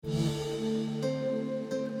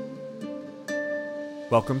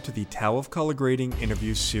Welcome to the Tao of Color Grading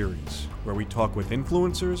interview series, where we talk with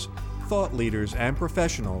influencers, thought leaders, and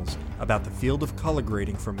professionals about the field of color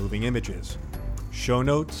grading for moving images. Show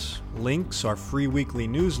notes, links, our free weekly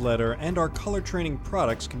newsletter, and our color training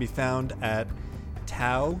products can be found at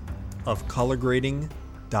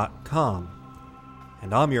taoofcolorgrading.com.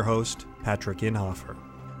 And I'm your host, Patrick Inhofer.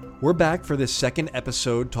 We're back for this second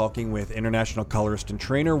episode talking with international colorist and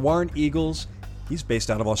trainer Warren Eagles. He's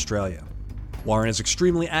based out of Australia. Warren is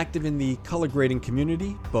extremely active in the color grading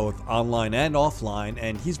community, both online and offline,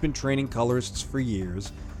 and he's been training colorists for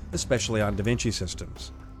years, especially on DaVinci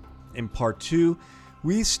systems. In part 2,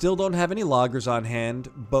 we still don't have any loggers on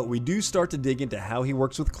hand, but we do start to dig into how he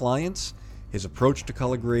works with clients, his approach to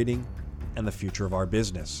color grading, and the future of our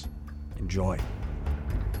business. Enjoy.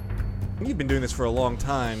 You've been doing this for a long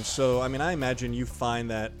time, so I imagine you find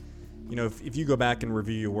that, if you go back and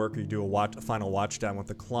review your work or you do a final watch down with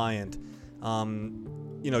the client,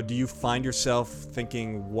 do you find yourself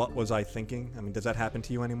thinking, what was I thinking? Does that happen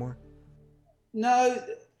to you anymore? No,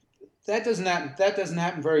 that doesn't happen. That doesn't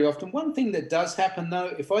happen very often. One thing that does happen,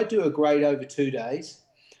 though, if I do a grade over 2 days,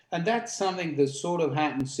 and that's something that's sort of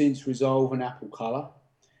happened since Resolve and Apple Color,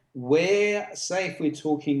 where, say, if we're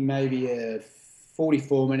talking maybe a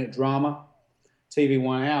 44-minute drama, TV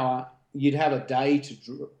 1 hour, you'd have a day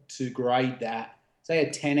to grade that. Say a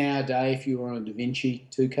 10-hour day if you were on a DaVinci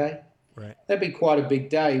 2K. Right. That'd be quite a big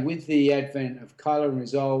day. With the advent of Color and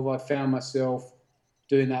Resolve, I found myself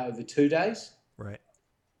doing that over 2 days. Right.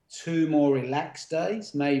 2 more relaxed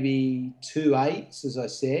days, maybe 2 8s, as I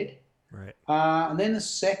said. Right. And then the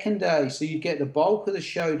second day, so you get the bulk of the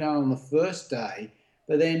show done on the first day,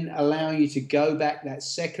 but then allowing you to go back that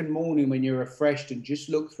second morning when you're refreshed and just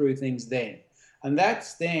look through things then. And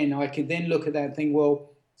that's then, I could then look at that and think, well,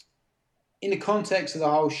 in the context of the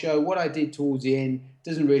whole show, what I did towards the end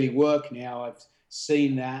doesn't really work now. I've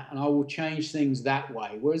seen that, and I will change things that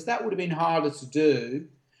way. Whereas that would have been harder to do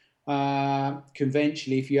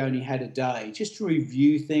conventionally if you only had a day. Just to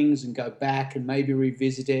review things and go back and maybe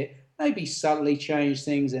revisit it, maybe subtly change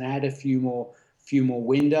things and add a few more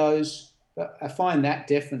windows. But I find that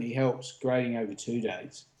definitely helps grading over 2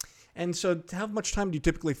 days. And so how much time do you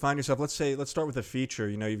typically find yourself? Let's start with a feature.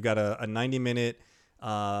 You've got a 90-minute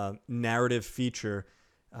narrative feature.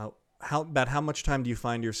 How much time do you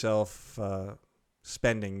find yourself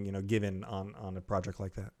spending, given on a project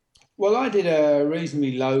like that? Well, I did a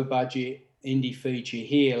reasonably low-budget indie feature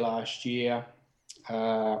here last year,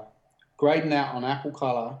 grading that on Apple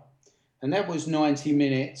Color, and that was 90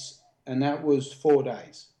 minutes, and that was 4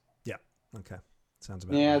 days. Yeah, okay. Sounds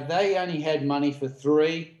about Now, right. they only had money for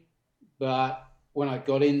 3, but when I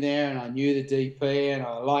got in there and I knew the DP and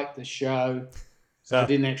I liked the show, so I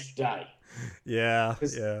did an extra day. Yeah.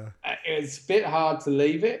 It's a bit hard to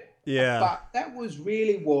leave it. Yeah. But that was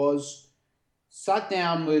sat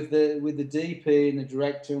down with the DP and the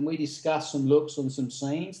director, and we discussed some looks on some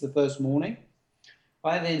scenes the first morning.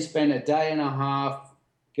 I then spent a day and a half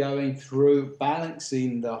going through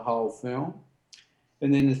balancing the whole film.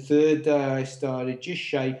 And then the third day I started just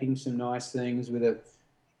shaping some nice things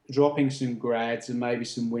dropping some grads and maybe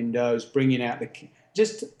some windows, bringing out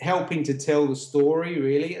just helping to tell the story,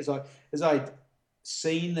 really. As I'd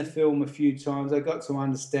seen the film a few times, I got to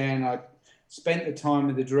understand. I spent the time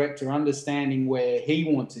with the director understanding where he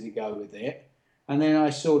wanted to go with it. And then I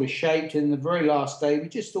sort of shaped it. And the very last day, we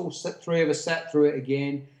just three of us sat through it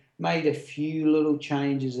again, made a few little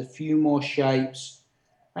changes, a few more shapes.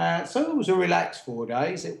 So it was a relaxed 4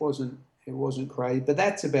 days. It wasn't crazy. But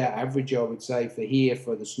that's about average, I would say,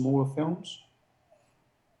 for the smaller films.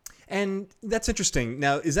 And that's interesting.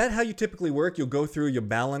 Now, is that how you typically work? You'll go through, you'll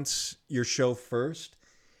balance your show first,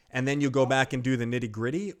 and then you'll go back and do the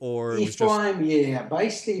nitty-gritty? Or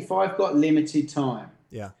basically if I've got limited time.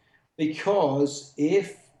 Yeah. Because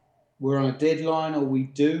if we're on a deadline or we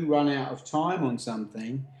do run out of time on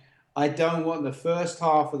something, I don't want the first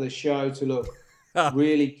half of the show to look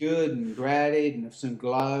really good and graded and some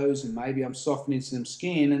glows and maybe I'm softening some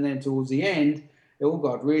skin, and then towards the end, it all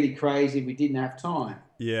got really crazy. We didn't have time.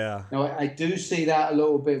 Yeah. Now, I do see that a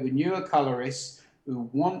little bit with newer colorists who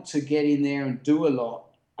want to get in there and do a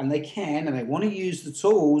lot, and they can, and they want to use the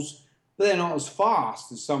tools, but they're not as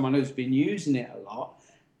fast as someone who's been using it a lot,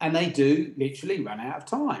 and they do literally run out of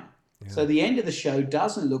time. Yeah. So the end of the show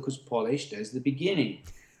doesn't look as polished as the beginning.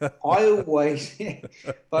 I always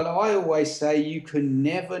say you can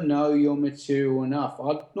never know your material enough.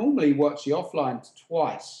 I normally watch the offline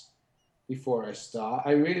twice before I start.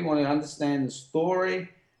 I really want to understand the story,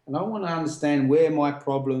 and I want to understand where my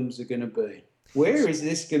problems are going to be. Where is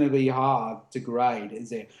this going to be hard to grade?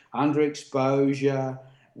 Is there underexposure?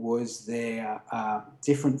 Was there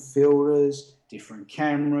different filters, different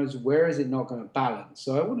cameras? Where is it not going to balance?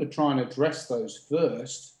 So I want to try and address those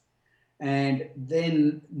first and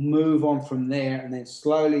then move on from there and then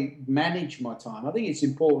slowly manage my time. I think it's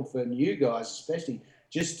important for new guys, especially,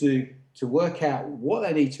 just to work out what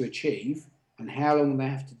they need to achieve and how long they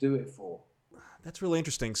have to do it for. That's really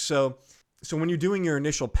interesting. So when you're doing your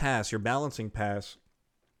initial pass, your balancing pass,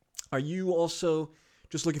 are you also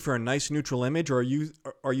just looking for a nice neutral image, or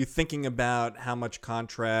are you thinking about how much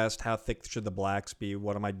contrast, how thick should the blacks be,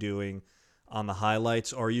 what am I doing on the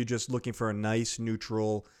highlights, or are you just looking for a nice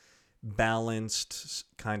neutral, balanced,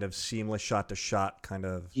 kind of seamless shot to shot kind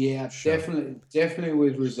of show? Definitely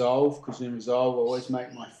with Resolve, because in Resolve I always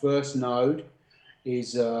make my first node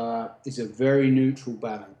is a very neutral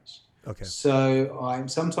balance. Okay. So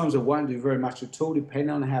sometimes I won't do very much at all, depending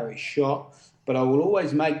on how it's shot, but I will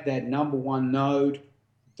always make that number one node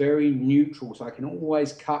very neutral, so I can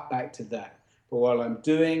always cut back to that. But while I'm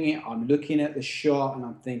doing it, I'm looking at the shot and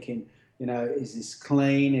I'm thinking, is this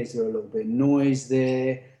clean? Is there a little bit of noise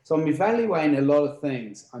there? So I'm evaluating a lot of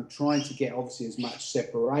things. I'm trying to get obviously as much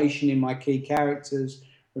separation in my key characters,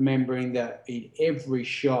 remembering that in every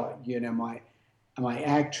shot, my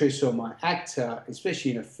actress or my actor,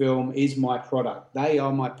 especially in a film, is my product. They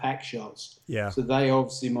are my pack shots. Yeah. So they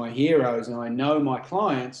obviously my heroes, and I know my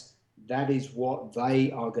clients, that is what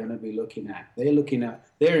they are going to be looking at. They're looking at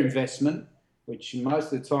their investment, which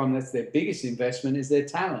most of the time that's their biggest investment, is their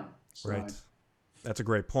talent. So. Right. That's a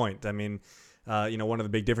great point. I mean, one of the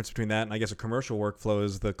big differences between that and I guess a commercial workflow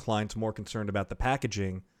is the client's more concerned about the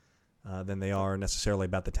packaging than they are necessarily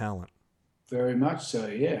about the talent. Very much so,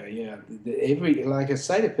 yeah. Like I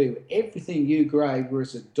say to people, everything you grade, whether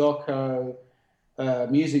it's a doco,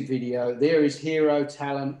 music video, there is hero,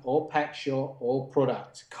 talent, or pack shot, or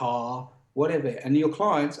product, car, whatever. And your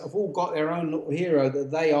clients have all got their own little hero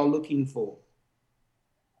that they are looking for.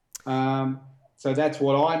 So that's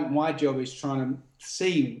what my job is, trying to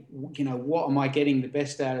see, what am I getting the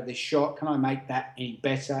best out of this shot? Can I make that any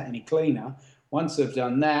better, any cleaner? Once I've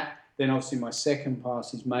done that, then obviously my second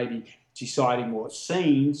pass is maybe deciding what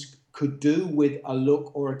scenes could do with a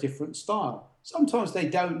look or a different style. Sometimes they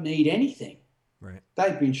don't need anything. Right.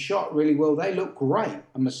 They've been shot really well. They look great.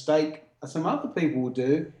 A mistake some other people will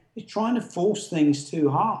do is trying to force things too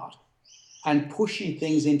hard and pushing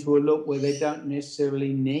things into a look where they don't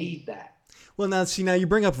necessarily need that. Well, now you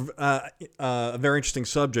bring up a very interesting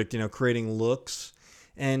subject, creating looks.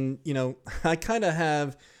 And, I've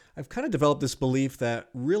kind of developed this belief that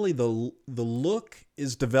really the look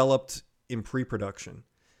is developed in pre-production,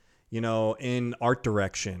 in art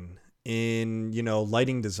direction, in,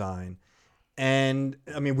 lighting design. And,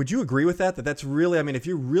 I mean, would you agree with that? That's really, if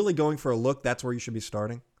you're really going for a look, that's where you should be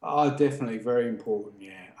starting? Oh, definitely. Very important,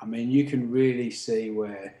 yeah. I mean, you can really see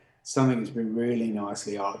where something has been really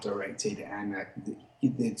nicely art directed and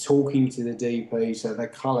they're talking to the DP, so the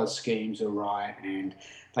color schemes are right, and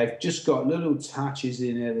they've just got little touches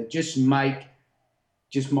in there that just make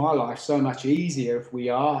my life so much easier if we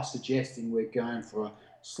are suggesting we're going for a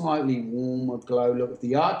slightly warmer glow look. If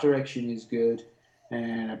the art direction is good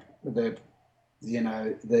and the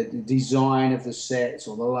design of the sets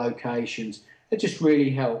or the locations, it just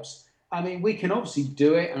really helps. I mean, we can obviously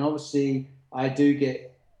do it, and obviously I do get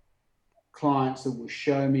clients that will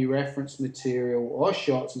show me reference material or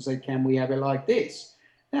shots and say, can we have it like this?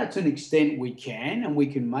 Now, to an extent we can, and we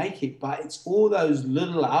can make it, but it's all those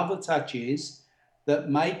little other touches that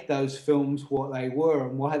make those films what they were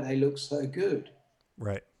and why they look so good.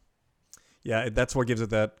 Right. Yeah, that's what gives it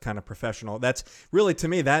that kind of professional. That's really, to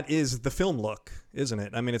me, that is the film look, isn't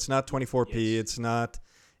it? I mean, it's not 24p. Yes.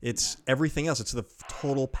 It's everything else. It's the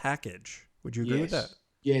total package. Would you agree with that?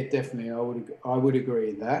 Yeah, definitely. I would agree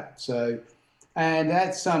with that. So, and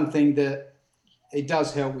that's something that it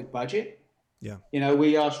does help with budget. Yeah.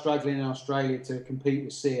 We are struggling in Australia to compete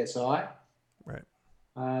with CSI. Right.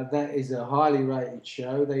 That is a highly rated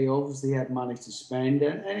show. They obviously have money to spend,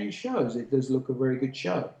 and it shows. It does look a very good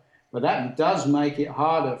show. But that does make it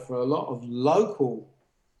harder for a lot of local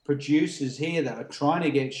producers here that are trying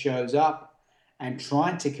to get shows up and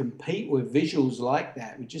trying to compete with visuals like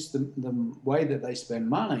that, with just the way that they spend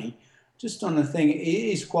money, just on the thing, it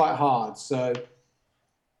is quite hard. So,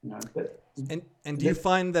 but... And do you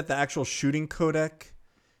find that the actual shooting codec,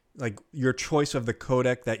 like your choice of the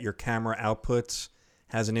codec that your camera outputs,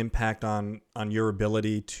 has an impact on your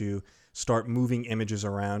ability to start moving images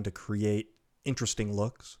around to create interesting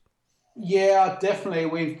looks? Yeah, definitely.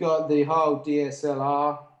 We've got the whole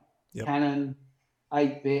DSLR, yep. Canon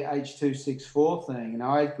 8-bit H.264 thing. And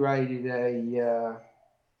I graded a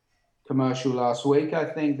commercial last week, I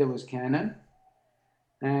think, that was Canon.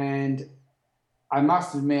 And I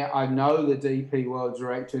must admit, I know the DP world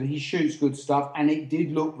director, and he shoots good stuff, and it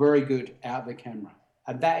did look very good out of the camera.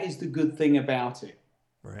 And that is the good thing about it.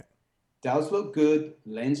 Right. Does look good.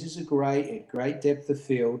 Lenses are great, at great depth of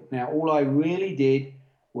field. Now, all I really did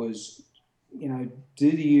was,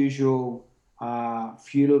 do the usual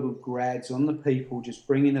few little grads on the people, just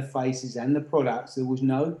bringing the faces and the products. There was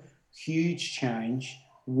no huge change.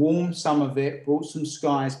 Warmed some of it, brought some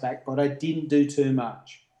skies back, but I didn't do too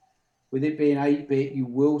much. With it being 8-bit, you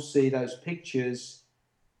will see those pictures.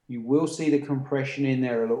 You will see the compression in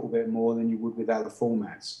there a little bit more than you would with other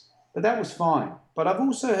formats. But that was fine. But I've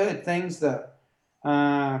also heard things that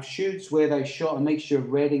shoots where they shot a mixture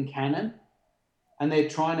of red and Canon, and they're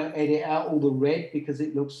trying to edit out all the red because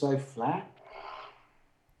it looks so flat.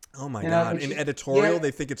 Oh my God! In editorial,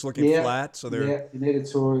 they think it's looking flat, so they're in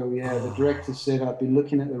editorial. The director said I've been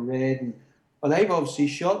looking at the red, and they've obviously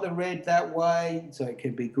shot the red that way, so it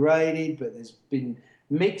can be graded. But there's been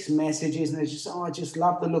mixed messages, and there's just I just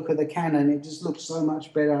love the look of the Canon. It just looks so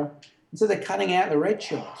much better, and so they're cutting out the red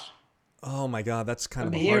shots. Oh my God, that's kind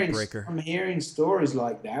of a heartbreaker. I'm hearing stories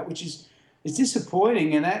like that, which is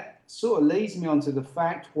disappointing, and that sort of leads me on to the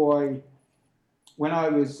fact why when I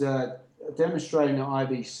was demonstrating at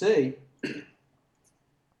IBC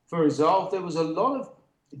for Resolve, there was a lot of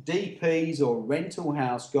DPs or rental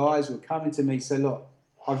house guys who were coming to me and say, "Look,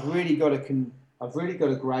 I've really got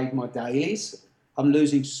to grade my dailies. I'm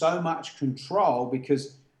losing so much control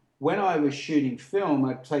because when I was shooting film,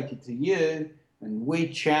 I'd take it to you." And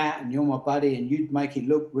we'd chat, and you're my buddy, and you'd make it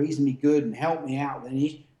look reasonably good and help me out.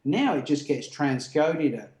 Now it just gets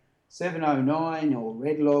transcoded at 709 or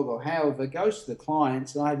Redlog or however, it goes to the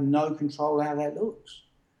clients, and I have no control how that looks.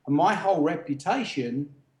 And my whole reputation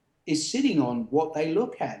is sitting on what they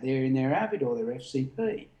look at there in their Avid or their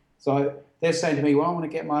FCP. So they're saying to me, well, I want to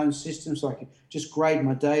get my own system so I can just grade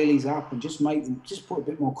my dailies up and just put a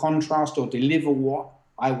bit more contrast or deliver what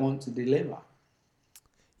I want to deliver.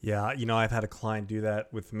 Yeah, I've had a client do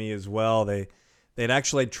that with me as well. They'd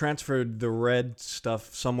actually transferred the red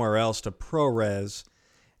stuff somewhere else to ProRes,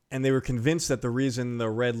 and they were convinced that the reason the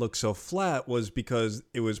red looked so flat was because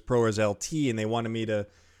it was ProRes LT, and they wanted me to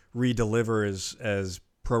redeliver as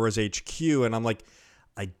ProRes HQ. And I'm like,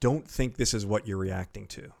 I don't think this is what you're reacting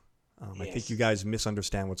to. Yes. I think you guys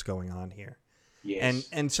misunderstand what's going on here. Yes.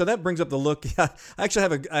 And so that brings up the look. I actually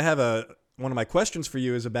have one of my questions for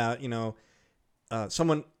you is about,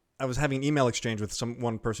 someone. I was having an email exchange with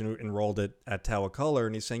one person who enrolled at Tower Color,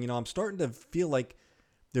 and he's saying, I'm starting to feel like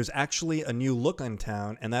there's actually a new look in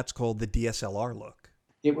town, and that's called the DSLR look.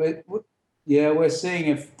 We're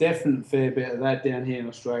seeing a definite fair bit of that down here in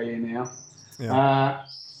Australia now. Yeah.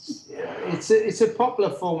 It's a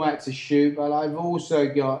popular format to shoot, but I've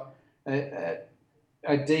also got a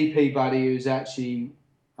DP buddy who's actually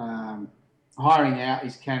hiring out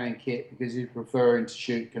his Canon kit because he's preferring to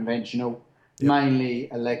shoot conventional. Yep. Mainly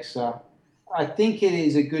Alexa. I think it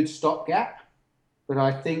is a good stopgap, but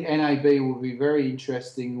I think NAB will be very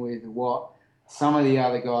interesting with what some of the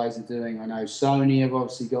other guys are doing. I know Sony have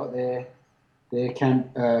obviously got their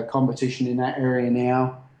competition in that area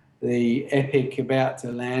now. The Epic about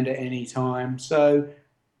to land at any time. So,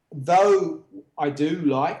 though I do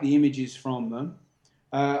like the images from them,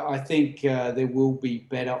 I think there will be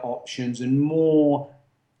better options and more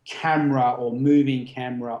camera or moving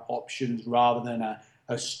camera options rather than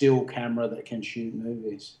a still camera that can shoot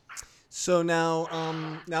movies. So now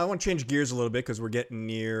I want to change gears a little bit because we're getting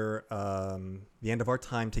near the end of our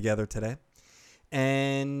time together today.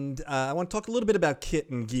 And I want to talk a little bit about kit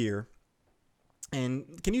and gear.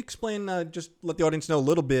 And can you explain, just let the audience know a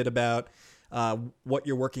little bit about what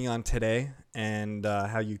you're working on today and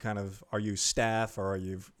how you are you staff or are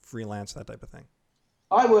you freelance, that type of thing?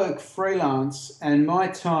 I work freelance, and my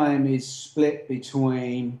time is split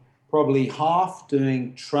between probably half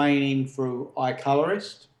doing training through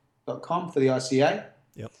iColorist.com for the ICA.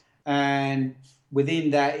 Yep. And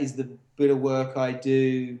within that is the bit of work I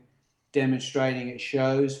do demonstrating at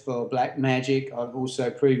shows for Blackmagic. I've also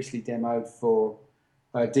previously demoed for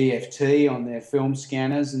DFT on their film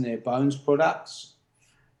scanners and their Bones products.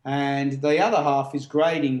 And the other half is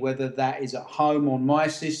grading, whether that is at home on my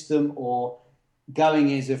system or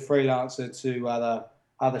going as a freelancer to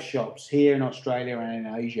other shops here in Australia and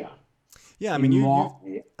in Asia. Yeah, I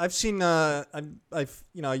mean, I've seen,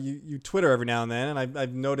 you Twitter every now and then, and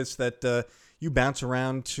I've noticed that you bounce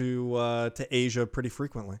around to Asia pretty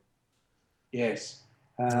frequently. Yes,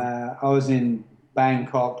 I was in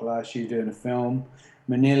Bangkok last year doing a film,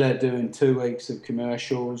 Manila doing 2 weeks of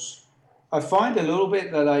commercials. I find a little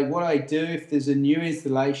bit that what I do, if there's a new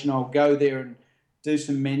installation, I'll go there and do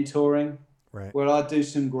some mentoring. Right. where I do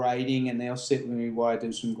some grading and they'll sit with me while I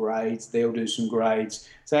do some grades. They'll do some grades.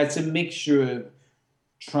 So it's a mixture of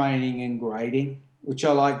training and grading, which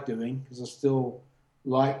I like doing because I still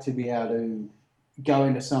like to be able to go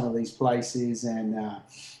into some of these places. And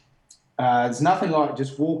there's nothing like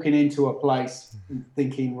just walking into a place and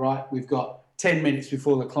thinking, right, we've got 10 minutes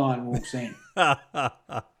before the client walks in.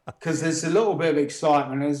 Because there's a little bit of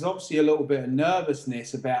excitement. There's obviously a little bit of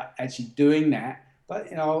nervousness about actually doing that.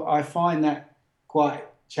 But, I find that quite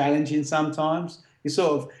challenging sometimes. You're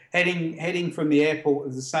sort of heading from the airport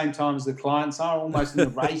at the same time as the clients are, almost in a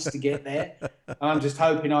race to get there. And I'm just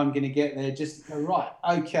hoping I'm going to get there just to go, right,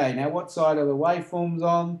 okay, now what side are the waveforms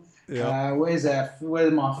on? Yep.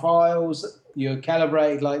 Where's my files? You're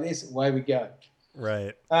calibrated like this, away we go.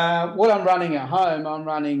 Right. What I'm running at home, I'm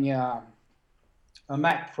running a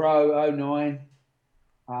Mac Pro 09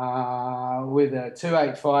 with a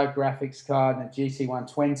 285 graphics card and a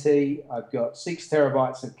GT120. I've got 6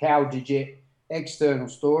 terabytes of CalDigit external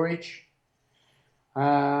storage.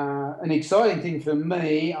 An exciting thing for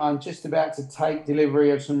me, I'm just about to take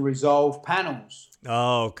delivery of some Resolve panels,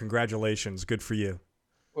 Oh, congratulations. Good for you.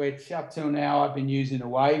 which up till now I've been using a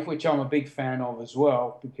Wave, which I'm a big fan of as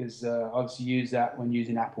well, because I obviously use that when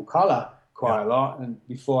using Apple Color quite a lot. And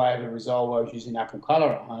before I had a Resolve, I was using Apple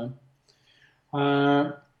Color at home.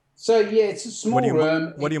 So yeah, it's a small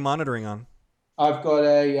room. What are you monitoring on? I've got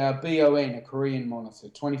a BON, a Korean monitor,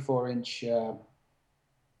 24-inch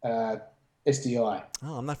SDI.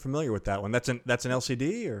 Oh, I'm not familiar with that one. That's an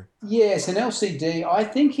LCD or? Yeah, it's an LCD. I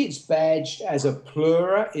think it's badged as a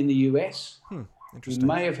Plura in the US. You Interesting.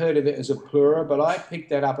 may have heard of it as a Plura, but I picked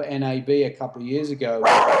that up at NAB a couple of years ago.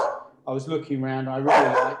 I was looking around. I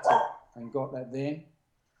really liked it and got that then.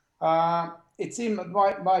 It's in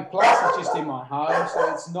my place is just in my home,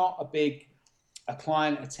 so it's not a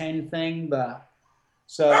client attend thing, but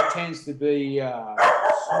so it tends to be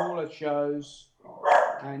smaller shows.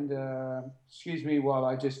 And excuse me while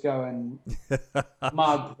I just go and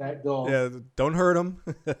mug that dog. Yeah, don't hurt him.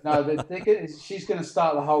 No, she's going to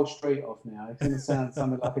start the whole street off now. It's going to sound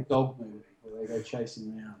something like a dog movie where they go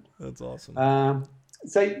chasing around. That's awesome.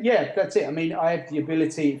 So, yeah, that's it. I mean, I have the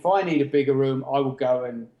ability, if I need a bigger room, I will go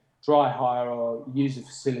and dry hire or use a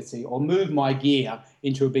facility or move my gear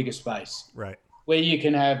into a bigger space. Right. Where you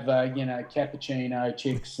can have, cappuccino,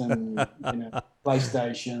 chicks and,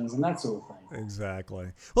 PlayStations and that sort of thing.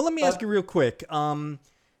 Exactly. Well, let me ask you real quick. Talking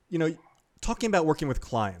about working with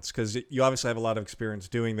clients, because you obviously have a lot of experience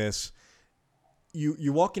doing this.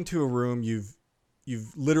 You walk into a room, you've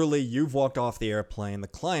walked off the airplane, the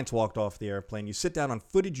client's walked off the airplane, you sit down on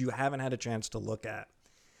footage you haven't had a chance to look at.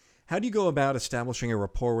 How do you go about establishing a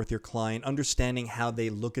rapport with your client, understanding how they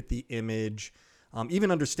look at the image, even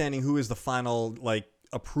understanding who is the final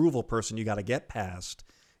approval person you got to get past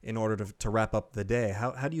in order to wrap up the day?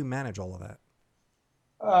 How do you manage all of that?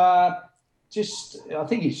 I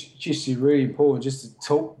think it's just really important just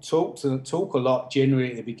to talk a lot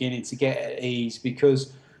generally at the beginning to get at ease,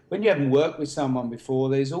 because when you haven't worked with someone before,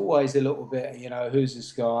 there's always a little bit, who's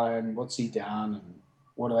this guy and what's he done and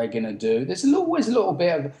what are they going to do? There's always a little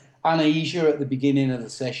bit of unease at the beginning of the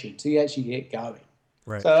session till you actually get going.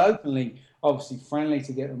 Right. So openly, obviously friendly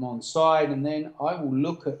to get them on side, and then I will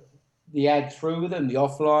look at the ad through with them, the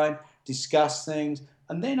offline, discuss things,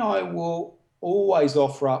 and then I will always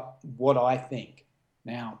offer up what I think.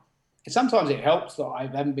 Now, sometimes it helps that I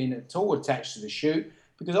haven't been at all attached to the shoot,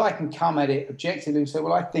 because I can come at it objectively and say,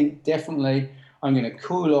 well, I think definitely I'm going to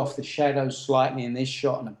cool off the shadows slightly in this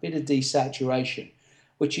shot and a bit of desaturation,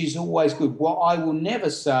 which is always good. What I will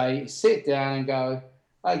never say is sit down and go,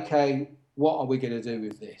 okay, what are we going to do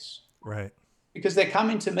with this? Right. Because they're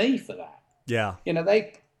coming to me for that. Yeah.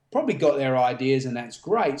 They probably got their ideas and that's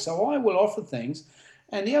great. So I will offer things.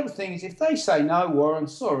 And the other thing is, if they say, no, Warren,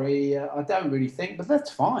 sorry, I don't really think, but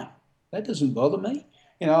that's fine. That doesn't bother me.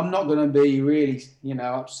 I'm not going to be really,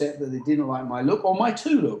 upset that they didn't like my look or my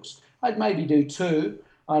 2 looks. I'd maybe do 2.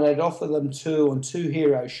 I'd offer them 2 on 2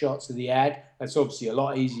 hero shots of the ad. That's obviously a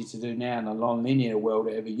lot easier to do now in the non-linear world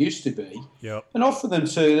it ever used to be. Yep. And offer them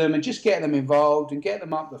to them and just get them involved and get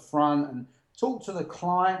them up the front and talk to the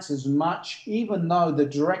clients as much. Even though the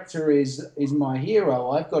director is my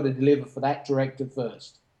hero, I've got to deliver for that director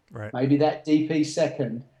first. Right. Maybe that DP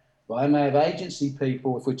second. But I may have agency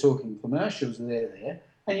people, if we're talking commercials, they're there.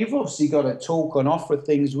 And you've obviously got to talk and offer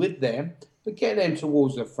things with them, but get them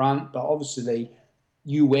towards the front. But obviously,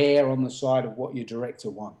 you err on the side of what your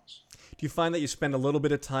director wants. Do you find that you spend a little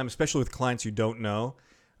bit of time, especially with clients you don't know,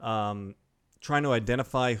 trying to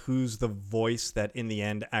identify who's the voice that in the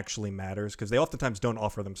end actually matters? Because they oftentimes don't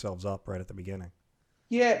offer themselves up right at the beginning.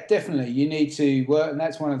 Yeah, definitely. You need to work, and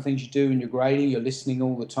that's one of the things you do in your grading. You're listening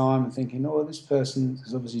all the time and thinking, "Oh, this person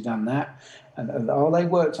has obviously done that," and oh, they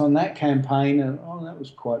worked on that campaign, and oh, that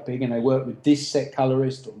was quite big, and they worked with this set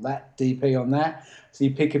colorist or that DP on that. So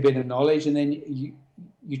you pick a bit of knowledge, and then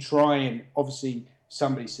you try and obviously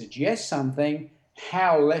somebody suggests something,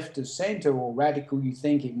 how left of center or radical you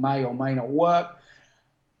think it may or may not work.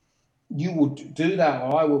 You will do that,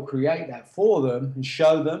 or I will create that for them and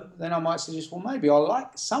show them. Then I might suggest, well, maybe I like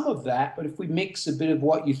some of that, but if we mix a bit of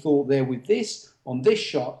what you thought there with this on this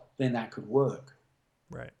shot, then that could work.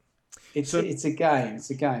 Right. It's a game. It's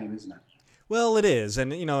a game, isn't it? Well, it is,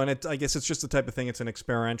 and I guess it's just the type of thing. It's an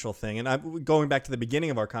experiential thing, and going back to the beginning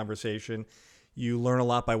of our conversation, you learn a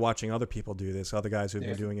lot by watching other people do this. Other guys who've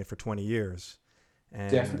been doing it for 20 years.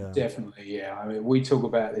 And, definitely, yeah. I mean, we talk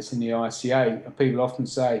about this in the ICA, and people often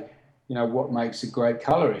say, what makes a great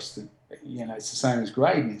colorist? It's the same as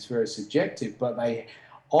grading. It's very subjective, but they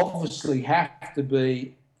obviously have to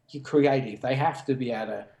be creative. They have to be able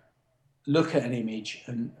to look at an image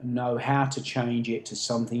and know how to change it to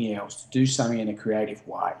something else, to do something in a creative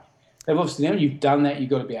way. They've obviously, when you've done that, you've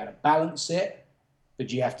got to be able to balance it,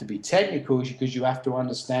 but you have to be technical because you have to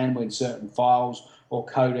understand when certain files or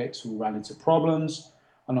codecs will run into problems.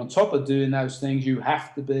 And on top of doing those things, you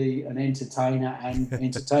have to be an entertainer and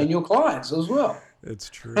entertain your clients as well. It's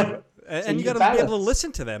true. And you got to be able to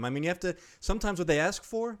listen to them. I mean, you have to, sometimes what they ask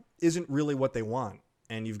for isn't really what they want,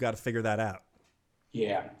 and you've got to figure that out.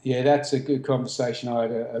 Yeah, that's a good conversation I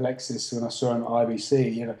had Alexis when I saw him at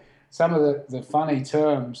IBC. Some of the funny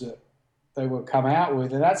terms that they will come out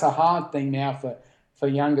with, and that's a hard thing now for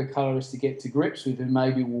younger colorists to get to grips with, and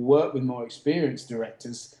maybe will work with more experienced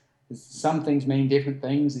directors. Some things mean different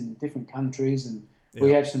things in different countries, and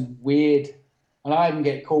we have some weird, and I even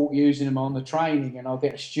get caught using them on the training, and I'll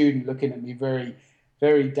get a student looking at me very,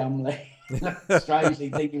 very dumbly, strangely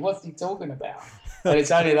thinking, what's he talking about? And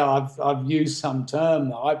it's only that I've used some term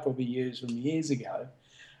that I probably used from years ago,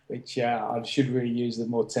 which I should really use the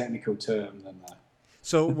more technical term than that.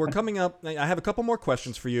 So we're coming up. I have a couple more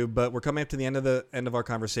questions for you, but we're coming up to the end of our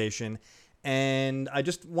conversation. And I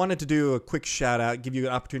just wanted to do a quick shout out, give you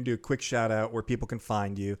an opportunity to do a quick shout out where people can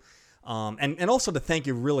find you. And also to thank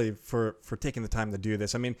you really for taking the time to do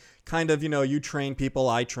this. I mean, kind of, you train people,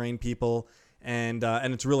 I train people, and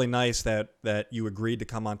it's really nice that you agreed to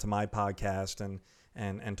come onto my podcast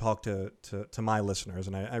and talk to my listeners.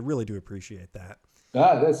 And I really do appreciate that.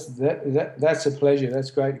 That's a pleasure. That's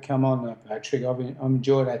great to come on, Patrick. I've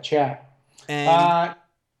enjoyed our chat. And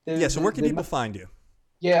so where can people find you?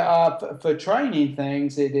 Yeah, for training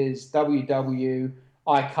things, it is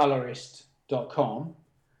www.icolorist.com.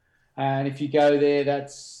 And if you go there,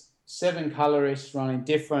 that's 7 colorists running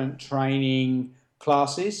different training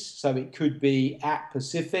classes. So it could be at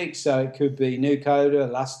Pacific, so it could be New Coda,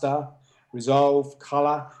 Luster, Resolve,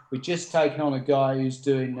 Color. We've just taken on a guy who's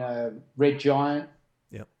doing Red Giant,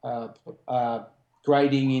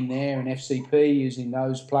 grading in there and FCP using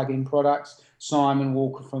those plug-in products. Simon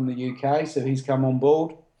Walker from the UK, so he's come on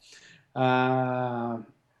board. Or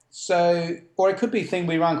it could be a thing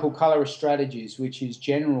we run called Colorist Strategies, which is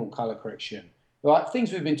general color correction. Like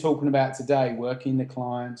things we've been talking about today, working the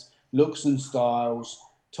clients, looks and styles,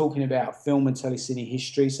 talking about film and telecine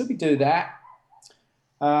history. So we do that.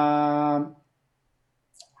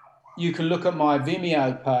 You can look at my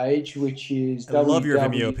Vimeo page, which is I love your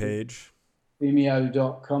Vimeo page.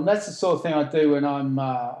 Vimeo.com. That's the sort of thing I do when I'm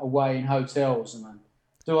away in hotels. And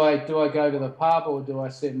do I go to the pub or do I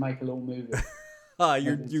sit and make a little movie?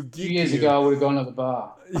 You geek. 2 years ago, I would have gone to the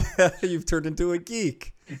bar. Yeah, you've turned into a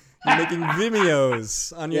geek. You're making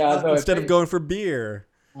Vimeos on your instead of going for beer.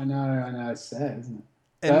 I know. It's sad, isn't it?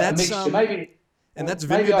 And that's that's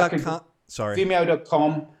Vimeo.com. Sorry,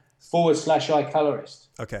 Vimeo.com/icolorist.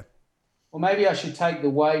 Okay. Well, maybe I should take the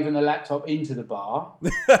wave and the laptop into the bar,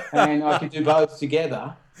 and I could do both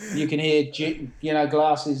together. You can hear,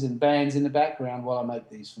 glasses and bands in the background while I make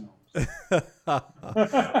these films.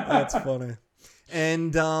 That's funny.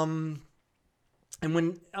 And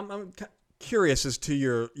when I'm curious as to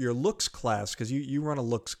your looks class, because you run a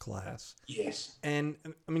looks class. Yes. And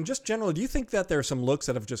I mean, just generally, do you think that there are some looks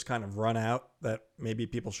that have just kind of run out that maybe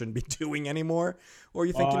people shouldn't be doing anymore, or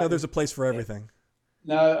you think there's a place for everything?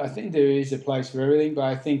 No, I think there is a place for everything, but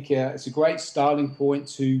I think it's a great starting point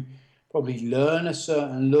to probably learn a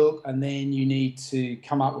certain look, and then you need to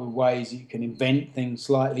come up with ways you can invent things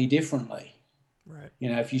slightly differently. Right.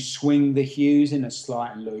 If you swing the hues in a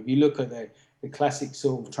slight look, if you look at the classic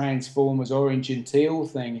sort of Transformers orange and teal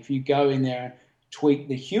thing, if you go in there and tweak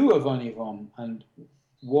the hue of any of them, and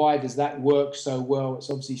why does that work so well? It's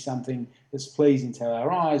obviously something that's pleasing to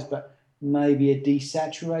our eyes, but maybe a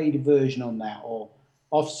desaturated version on that, or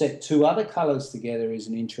offset two other colors together is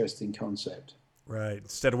an interesting concept. Right.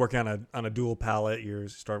 Instead of working on a dual palette, you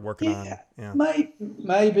start working on, Yeah, yeah.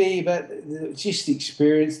 maybe, but just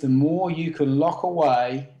experience. The more you can lock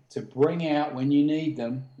away to bring out when you need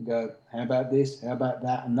them, go, how about this? How about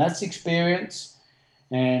that? And that's experience.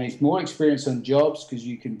 And it's more experience on jobs because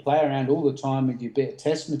you can play around all the time with your bit of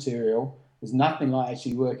test material. There's nothing like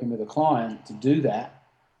actually working with a client to do that.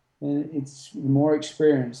 And it's more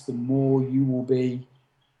experience, the more you will be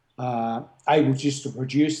able just to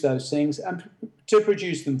produce those things and to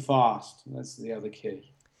produce them fast. That's the other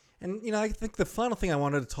key. And I think the final thing I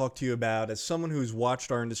wanted to talk to you about, as someone who's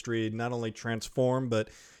watched our industry not only transform, but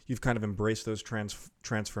you've kind of embraced those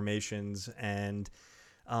transformations. And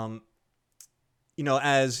um,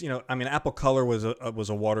 as I mean, Apple Color was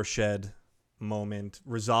a watershed moment.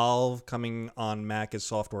 Resolve coming on Mac as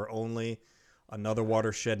software only, another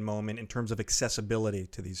watershed moment in terms of accessibility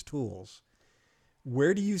to these tools.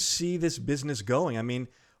 Where do you see this business going? I mean,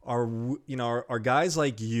 are guys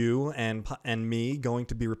like you and me going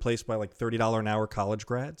to be replaced by like $30 an hour college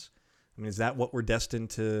grads? I mean, is that what we're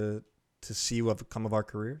destined to see what come of our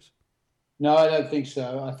careers? No, I don't think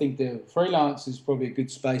so. I think the freelance is probably a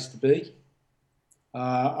good space to be.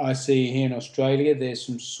 I see here in Australia, there's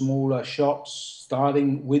some smaller shops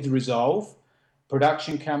starting with Resolve.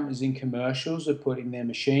 Production companies in commercials are putting their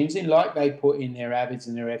machines in, like they put in their Avids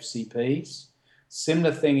and their FCPs.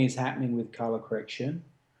 Similar thing is happening with color correction.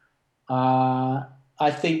 Uh,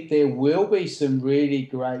 I think there will be some really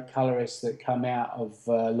great colorists that come out of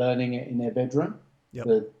learning it in their bedroom. Yep.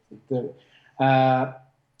 The, the, uh,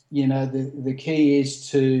 the key is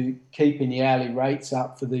to keeping the hourly rates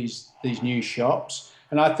up for these new shops,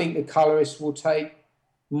 and I think the colorists will take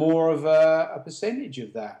more of a percentage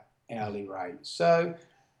of that hourly rate. So,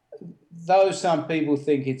 though some people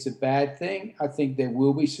think it's a bad thing, I think there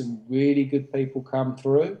will be some really good people come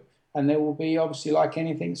through, and there will be obviously, like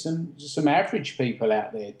anything, some average people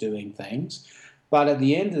out there doing things. But at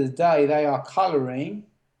the end of the day, they are colouring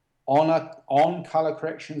on colour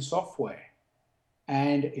correction software,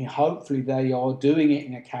 and hopefully they are doing it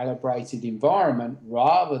in a calibrated environment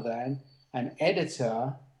rather than an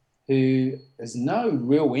editor who has no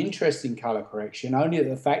real interest in color correction, only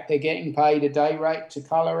the fact they're getting paid a day rate to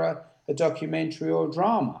color a documentary or a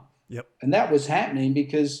drama. Yep. And that was happening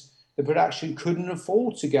because the production couldn't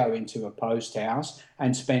afford to go into a post house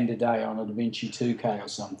and spend a day on a DaVinci 2K or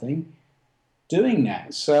something doing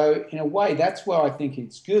that. So in a way, that's where I think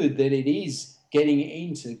it's good that it is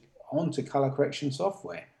getting onto color correction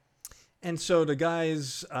software. And so the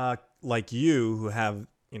guys like you who have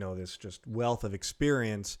this just wealth of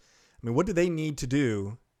experience, I mean, what do they need to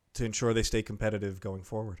do to ensure they stay competitive going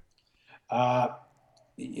forward? Uh,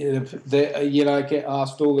 I get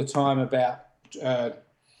asked all the time about, can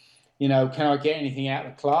I get anything out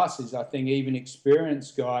of the classes? I think even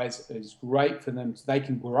experienced guys is great for them. They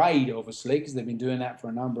can grade, obviously, because they've been doing that for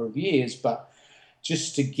a number of years, but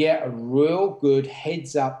just to get a real good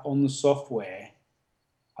heads up on the software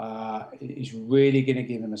is really going to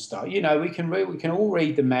give them a start. We can all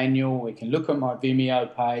read the manual, we can look at my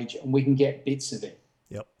Vimeo page, and we can get bits of it.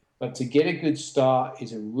 Yep. But to get a good start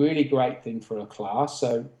is a really great thing for a class.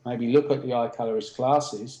 So maybe look at the iColorist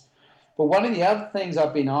classes. But one of the other things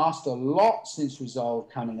I've been asked a lot since Resolve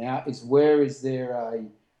coming out is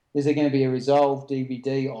is there going to be a Resolve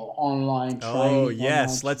DVD or online training? Oh,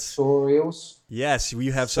 yes. Tutorials. Yes,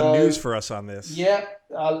 you have some news for us on this. Yeah.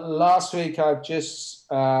 Last week I've just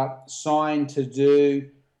signed to do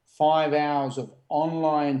 5 hours of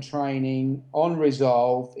online training on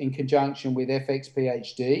Resolve in conjunction with FX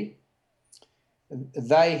PhD.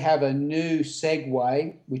 They have a new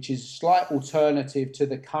segue, which is a slight alternative to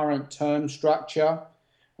the current term structure.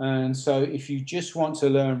 And so if you just want to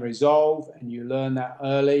learn Resolve and you learn that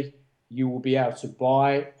early, you will be able to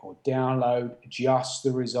buy or download just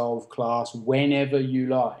the Resolve class whenever you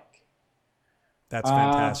like. That's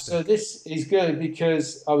fantastic. So this is good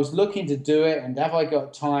because I was looking to do it, and have I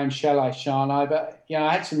got time? Shall I? Shan't I? But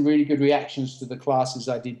I had some really good reactions to the classes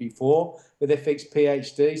I did before with FX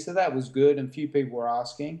PhD, so that was good, and a few people were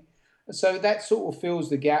asking. So that sort of fills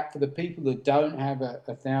the gap for the people that don't have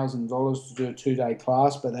 $1,000 to do a 2-day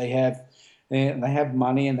class, but they have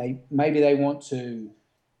money, and maybe they want to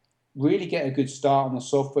really get a good start on the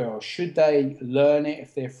software, or should they learn it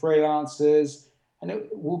if they're freelancers? And it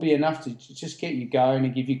will be enough to just get you going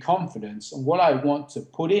and give you confidence. And what I want to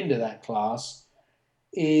put into that class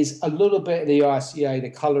is a little bit of the ICA,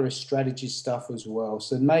 the colorist strategy stuff as well.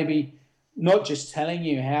 So maybe not just telling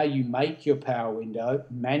you how you make your power window,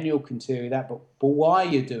 manual can tell you that, but why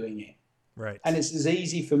you're doing it. Right. And it's as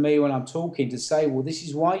easy for me when I'm talking to say, well, this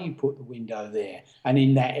is why you put the window there and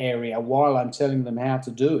in that area while I'm telling them how to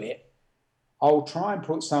do it. I'll try and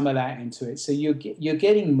put some of that into it. So you're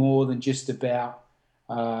getting more than just about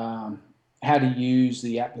how to use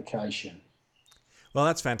the application. Well,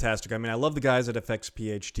 that's fantastic. I mean, I love the guys at FX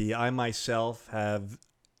PhD. I myself have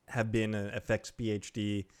been an FX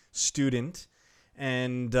PhD student,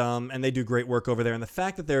 and they do great work over there. And the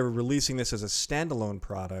fact that they're releasing this as a standalone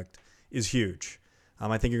product is huge.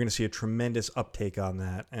 I think you're going to see a tremendous uptake on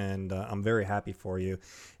that, and I'm very happy for you.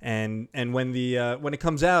 And when it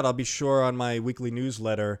comes out, I'll be sure on my weekly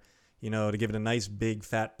newsletter, to give it a nice big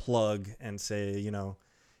fat plug and say,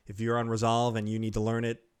 if you're on Resolve and you need to learn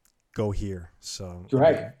it, go here. So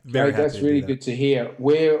great. That's really that. good to hear.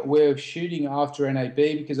 We're shooting after NAB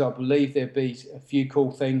because I believe there'll be a few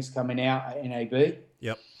cool things coming out at NAB.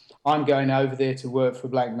 Yep. I'm going over there to work for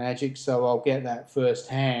Blackmagic, so I'll get that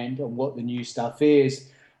firsthand on what the new stuff is.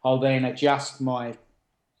 I'll then adjust my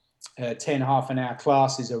 10 half-an-hour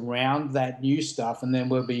classes around that new stuff, and then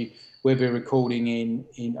we'll be recording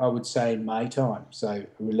in I would say in May time. So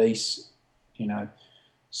release,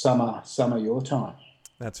 summer your time.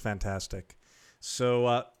 That's fantastic.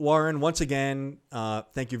 So Warren, once again,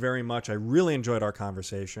 thank you very much. I really enjoyed our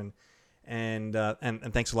conversation, and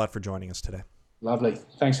thanks a lot for joining us today. Lovely.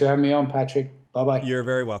 Thanks for having me on, Patrick. Bye-bye. You're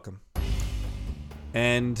very welcome.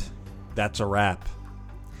 And that's a wrap.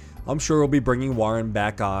 I'm sure we'll be bringing Warren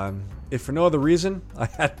back on, if for no other reason, I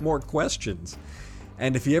had more questions.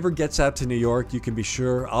 And if he ever gets out to New York, you can be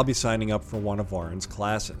sure I'll be signing up for one of Warren's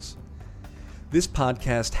classes. This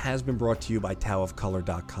podcast has been brought to you by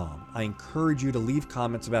taoofcolor.com. I encourage you to leave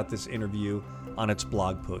comments about this interview on its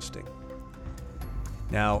blog posting.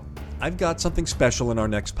 Now, I've got something special in our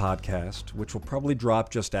next podcast, which will probably drop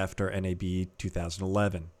just after NAB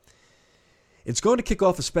 2011. It's going to kick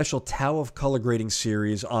off a special Tao of Color Grading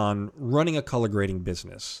series on running a color grading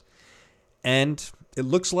business. And it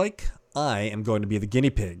looks like I am going to be the guinea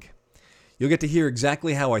pig. You'll get to hear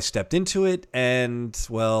exactly how I stepped into it, and,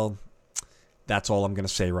 well, that's all I'm going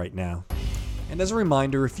to say right now. And as a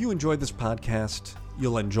reminder, if you enjoyed this podcast,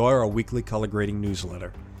 you'll enjoy our weekly color grading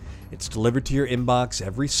newsletter. It's delivered to your inbox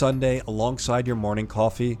every Sunday alongside your morning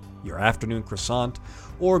coffee, your afternoon croissant,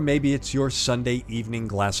 or maybe it's your Sunday evening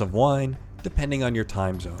glass of wine, depending on your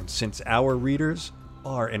time zone, since our readers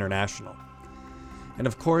are international. And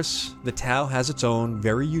of course, the Tao has its own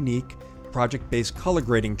very unique project-based color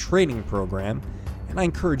grading training program, and I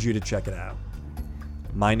encourage you to check it out.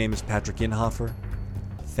 My name is Patrick Inhofer.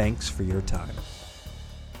 Thanks for your time.